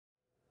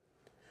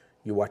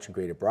You're watching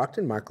Greater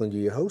Brockton. Mark Linder,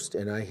 your host,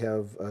 and I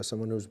have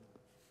someone who's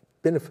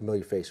been a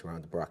familiar face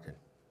around the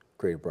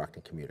Greater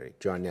Brockton community,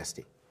 John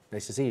Nesti.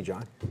 Nice to see you,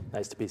 John.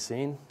 Nice to be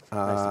seen.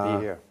 Nice to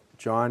be here.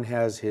 John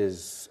has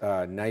his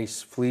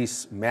nice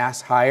fleece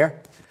mass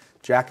hire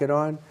jacket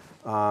on.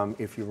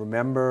 If you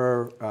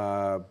remember,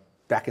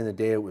 back in the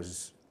day it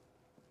was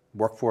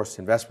Workforce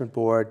Investment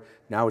Board.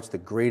 Now it's the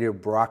Greater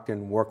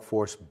Brockton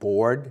Workforce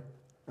Board,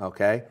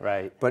 okay?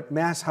 Right. But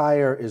mass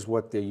hire is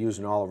what they're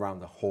using all around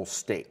the whole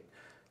state.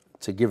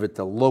 To give it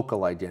the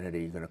local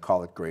identity, you're going to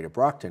call it Greater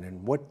Brockton.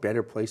 And what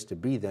better place to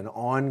be than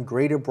on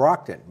Greater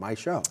Brockton, my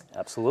show?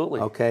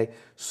 Absolutely. Okay,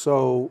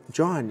 so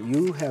John,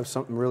 you have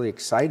something really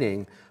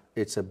exciting.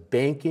 It's a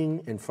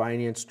banking and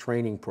finance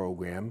training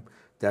program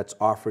that's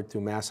offered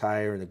through Mass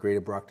Hire and the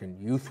Greater Brockton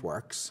Youth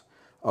Works,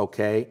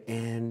 okay?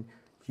 And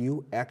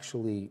you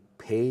actually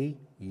pay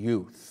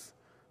youth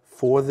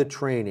for the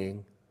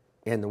training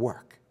and the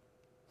work,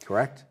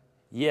 correct?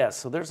 Yes,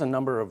 so there's a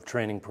number of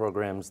training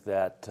programs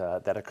that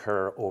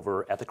occur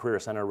over at the Career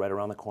Center right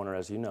around the corner,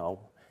 as you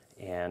know.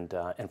 And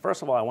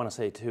first of all, I want to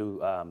say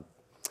too,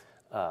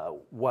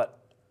 what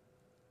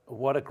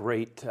a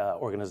great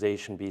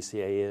organization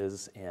BCA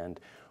is, and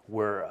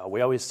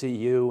we always see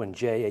you and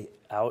Jay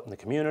out in the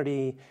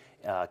community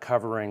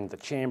covering the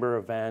chamber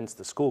events,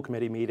 the school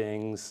committee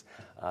meetings.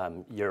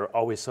 You're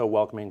always so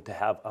welcoming to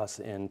have us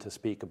in to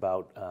speak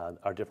about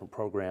our different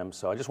programs.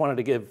 So I just wanted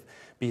to give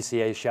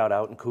BCA a shout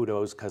out and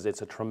kudos because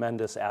it's a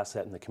tremendous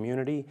asset in the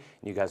community,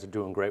 and you guys are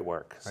doing great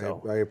work.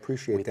 So I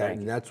appreciate that,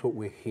 and that's what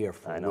we're here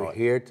for. We're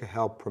here to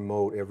help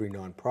promote every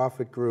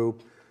nonprofit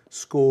group,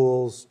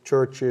 schools,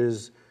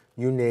 churches,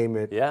 you name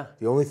it. Yeah.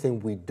 The only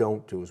thing we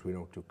don't do is we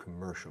don't do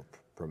commercial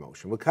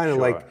promotion. We're kind of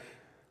like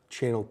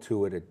Channel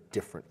 2 at a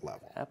different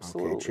level.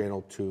 Absolutely. Okay,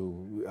 Channel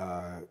 2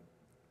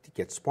 to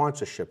get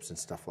sponsorships and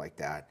stuff like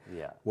that.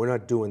 Yeah. We're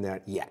not doing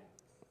that yet.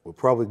 We're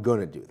probably going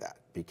to do that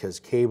because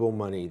cable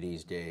money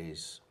these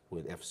days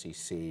with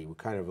FCC, we're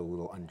kind of a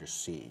little under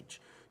siege.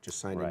 Just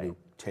signed a new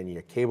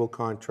 10-year cable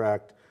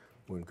contract.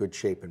 We're in good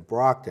shape in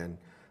Brockton,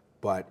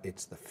 but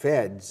it's the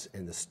feds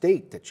and the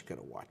state that you got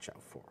to watch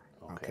out for.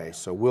 Okay,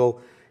 so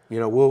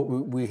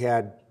we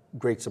had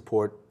great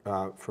support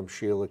from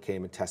Sheila,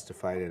 came and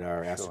testified at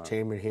our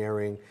ascertainment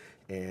hearing,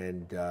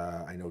 and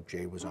I know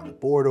Jay was on the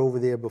board over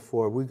there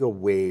before. We go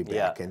way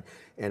back,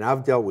 and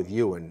I've dealt with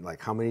you in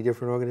like how many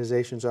different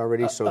organizations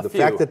already? So the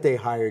fact that they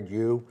hired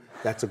you,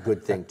 that's a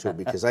good thing too,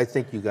 because I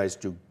think you guys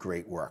do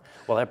great work.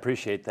 Well, I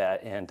appreciate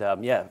that, and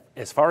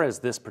as far as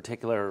this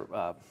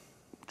particular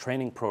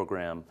training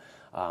program,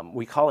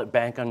 we call it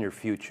Bank on Your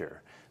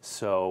Future.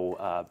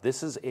 So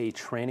this is a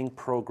training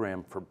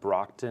program for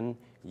Brockton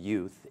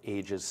youth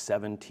ages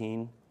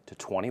 17 to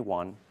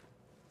 21.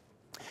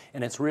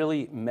 And it's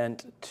really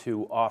meant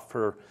to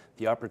offer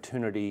the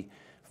opportunity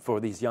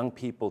for these young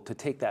people to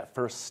take that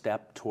first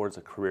step towards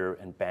a career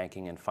in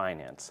banking and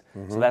finance.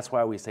 So that's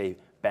why we say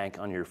bank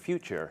on your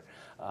future.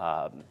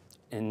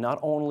 And not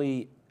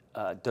only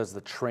does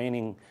the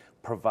training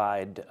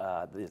provide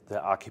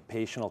the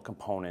occupational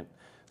component,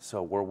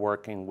 so we're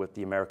working with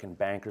the American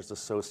Bankers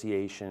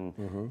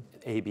Association,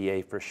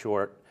 ABA for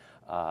short,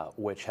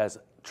 which has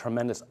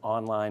tremendous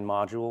online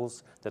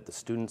modules that the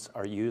students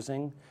are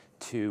using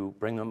to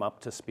bring them up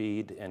to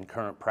speed in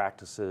current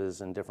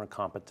practices and different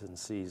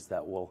competencies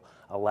that will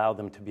allow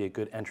them to be a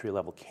good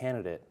entry-level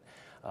candidate.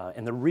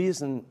 And the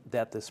reason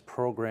that this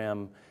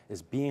program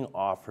is being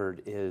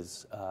offered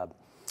is,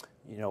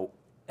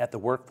 at the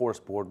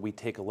Workforce Board, we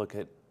take a look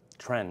at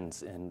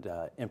trends and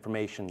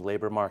information,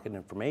 labor market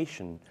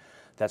information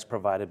that's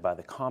provided by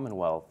the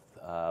Commonwealth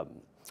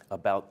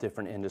about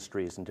different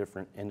industries and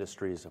different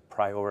industries of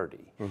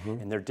priority.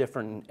 And they're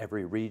different in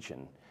every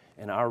region.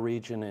 In our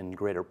region in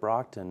Greater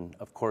Brockton,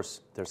 of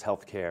course, there's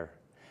healthcare,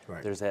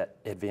 there's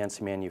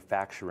advanced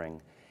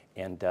manufacturing,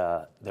 and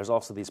there's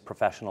also these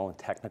professional and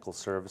technical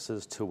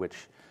services to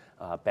which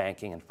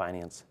banking and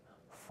finance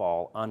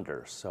fall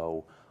under.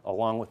 So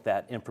along with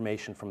that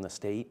information from the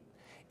state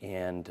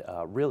and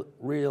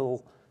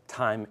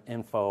real-time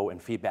info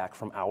and feedback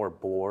from our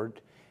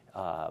board,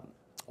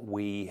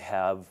 we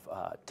have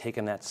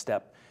taken that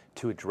step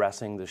to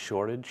addressing the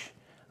shortage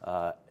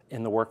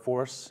in the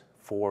workforce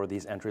for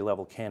these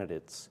entry-level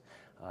candidates.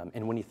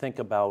 And when you think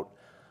about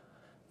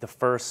the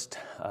first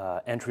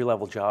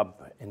entry-level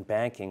job in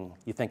banking,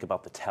 you think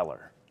about the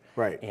teller.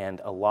 Right.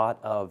 And a lot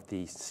of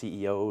the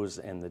CEOs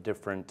and the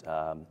different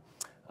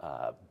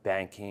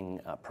banking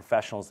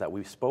professionals that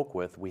we spoke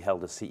with, we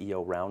held a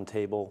CEO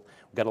roundtable.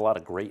 We got a lot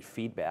of great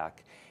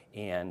feedback.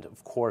 And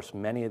of course,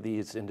 many of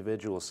these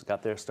individuals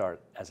got their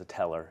start as a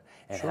teller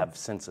and have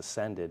since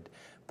ascended.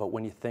 But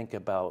when you think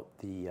about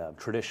the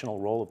traditional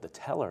role of the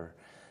teller,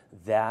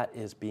 that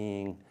is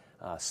being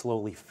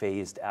slowly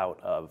phased out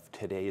of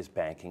today's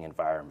banking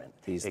environment.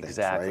 These things,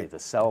 exactly, right? The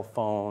cell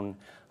phone,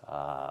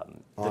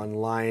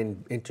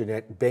 online,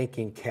 internet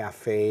banking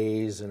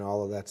cafes and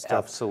all of that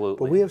stuff.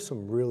 Absolutely. But we have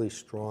some really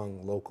strong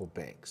local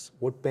banks.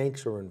 What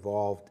banks are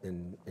involved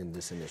in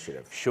this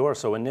initiative? Sure.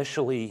 So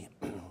initially,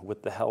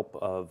 with the help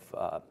of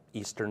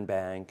Eastern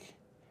Bank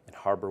and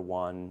Harbor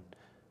One,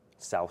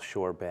 South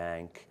Shore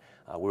Bank.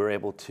 We were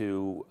able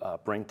to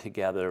bring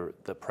together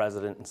the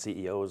president and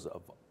CEOs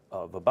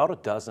of about a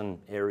dozen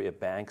area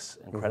banks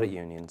and credit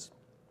unions,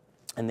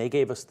 and they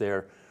gave us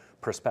their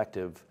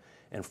perspective.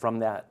 And from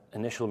that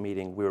initial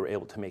meeting, we were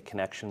able to make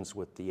connections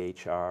with the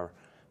HR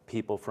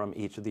people from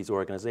each of these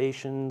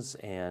organizations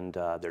and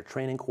their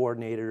training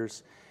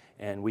coordinators.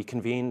 And we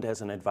convened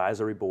as an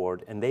advisory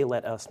board, and they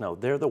let us know.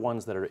 They're the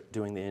ones that are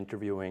doing the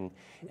interviewing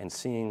and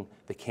seeing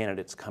the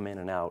candidates come in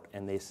and out.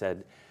 And they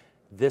said,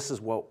 this is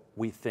what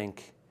we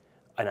think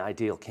an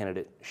ideal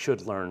candidate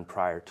should learn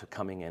prior to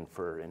coming in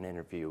for an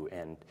interview.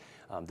 And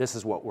this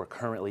is what we're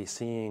currently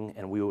seeing,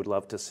 and we would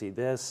love to see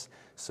this,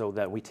 so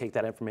that we take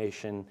that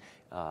information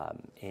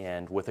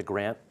and with a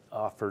grant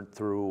offered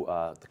through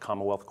the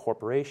Commonwealth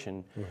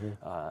Corporation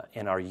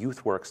and our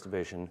Youth Works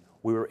division,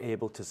 we were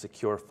able to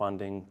secure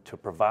funding to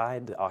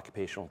provide the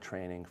occupational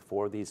training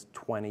for these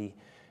 20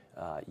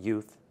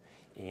 youth.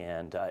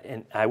 And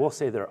I will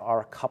say there are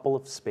a couple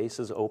of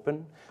spaces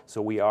open,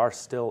 so we are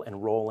still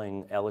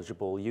enrolling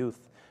eligible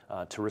youth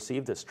to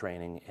receive this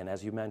training. And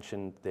as you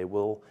mentioned, they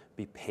will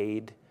be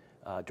paid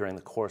during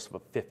the course of a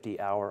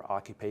 50-hour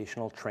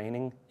occupational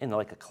training in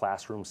like a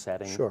classroom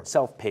setting,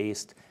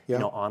 self-paced,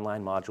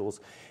 online modules.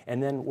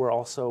 And then we're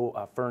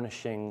also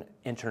furnishing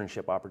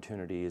internship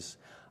opportunities.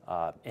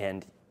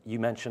 And you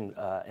mentioned,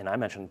 and I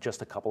mentioned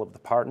just a couple of the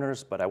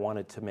partners, but I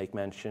wanted to make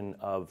mention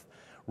of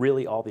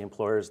really all the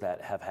employers that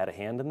have had a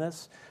hand in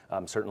this.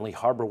 Certainly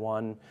Harbor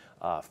One,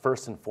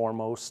 first and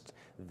foremost,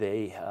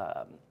 they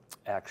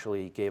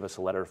actually gave us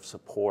a letter of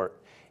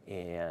support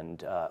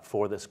and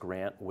for this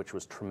grant, which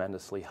was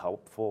tremendously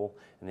helpful,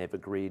 and they've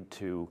agreed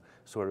to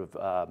sort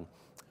of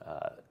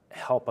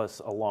help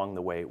us along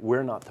the way.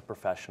 We're not the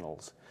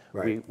professionals.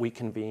 Right. We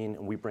convene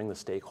and we bring the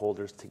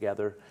stakeholders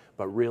together,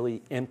 but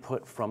really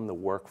input from the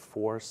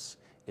workforce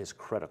is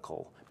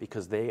critical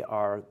because they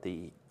are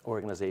the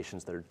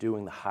organizations that are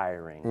doing the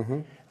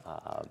hiring.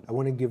 I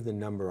want to give the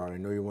number out. I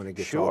know you want to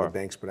get to all the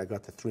banks, but I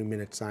got the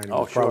 3-minute sign, and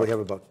we probably have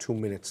about 2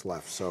 minutes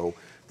left. So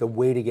the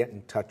way to get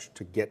in touch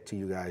to get to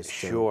you guys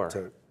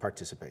to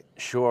participate.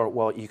 Sure.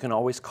 Well, you can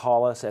always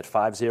call us at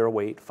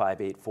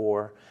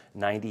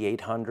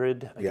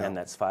 508-584-9800. Again,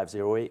 that's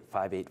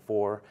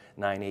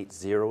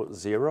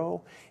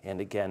 508-584-9800.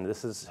 And again,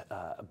 this is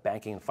a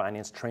banking and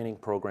finance training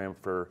program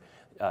for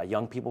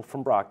young people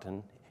from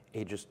Brockton,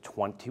 ages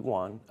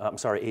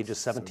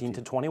 17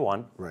 to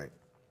 21. Right.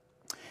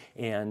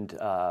 And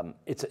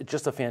it's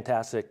just a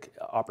fantastic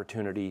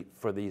opportunity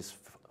for these,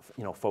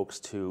 folks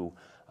to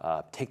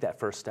take that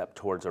first step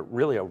towards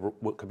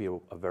what could be a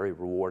very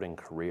rewarding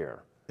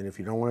career. And if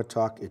you don't want to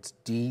talk, it's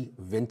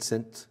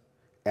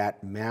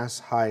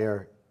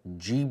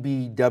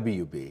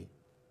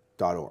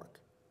dvincent@masshiregbwb.org.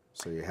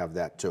 So you have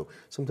that too.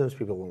 Sometimes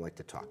people don't like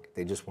to talk.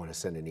 They just want to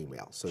send an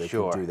email. So they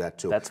can do that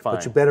too. That's fine.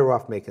 But you're better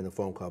off making the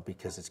phone call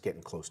because it's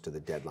getting close to the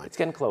deadline. It's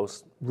getting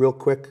close. Real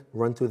quick,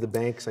 run through the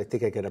banks. I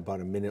think I got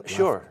about a minute left.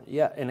 Sure,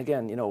 yeah. And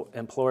again,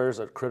 employers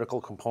are a critical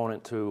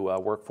component to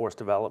workforce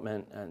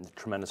development and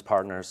tremendous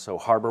partners. So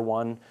Harbor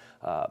One,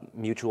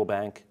 Mutual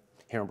Bank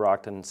here in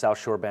Brockton, South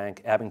Shore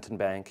Bank, Abington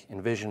Bank,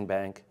 Envision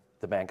Bank,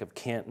 the Bank of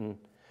Canton,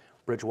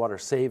 Bridgewater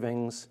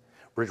Savings,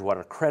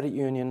 Bridgewater Credit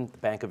Union, the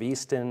Bank of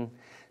Easton,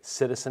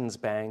 Citizens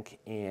Bank,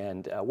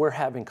 and we're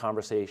having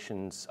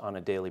conversations on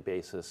a daily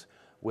basis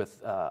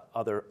with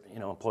other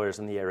employers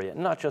in the area,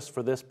 not just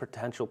for this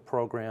potential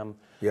program,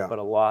 but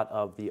a lot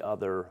of the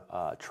other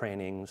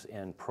trainings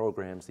and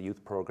programs, the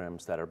youth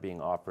programs that are being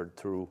offered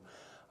through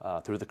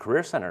the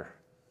Career Center.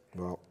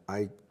 Well,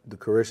 the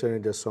Career Center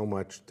does so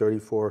much.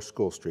 34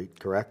 School Street,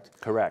 correct?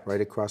 Correct. Right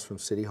across from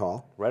City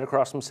Hall. Right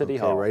across from City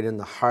Hall. Right in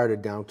the heart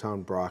of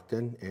downtown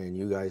Brockton, and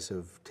you guys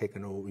have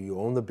taken over. You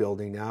own the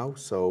building now,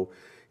 so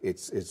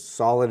it's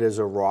solid as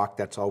a rock.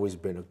 That's always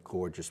been a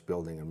gorgeous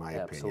building, in my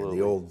opinion.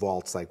 The old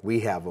vaults like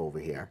we have over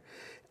here.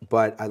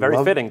 But I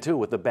very fitting too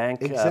with the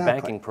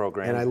banking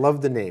program. And I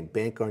love the name,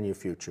 Bank on Your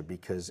Future,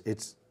 because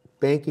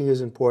banking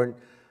is important.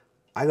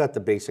 I got the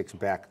basics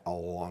back a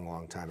long,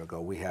 long time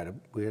ago. We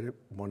had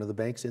one of the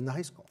banks in the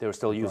high school. They were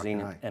still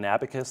using an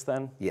abacus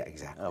then? Yeah,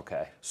 exactly.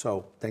 Okay.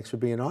 So thanks for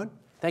being on.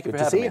 Thank you for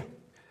having me.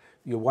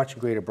 You're watching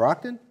Greater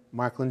Brockton.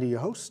 Mark Lindy, your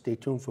host. Stay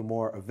tuned for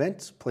more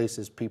events,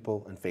 places,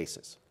 people, and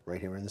faces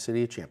right here in the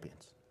City of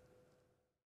Champions.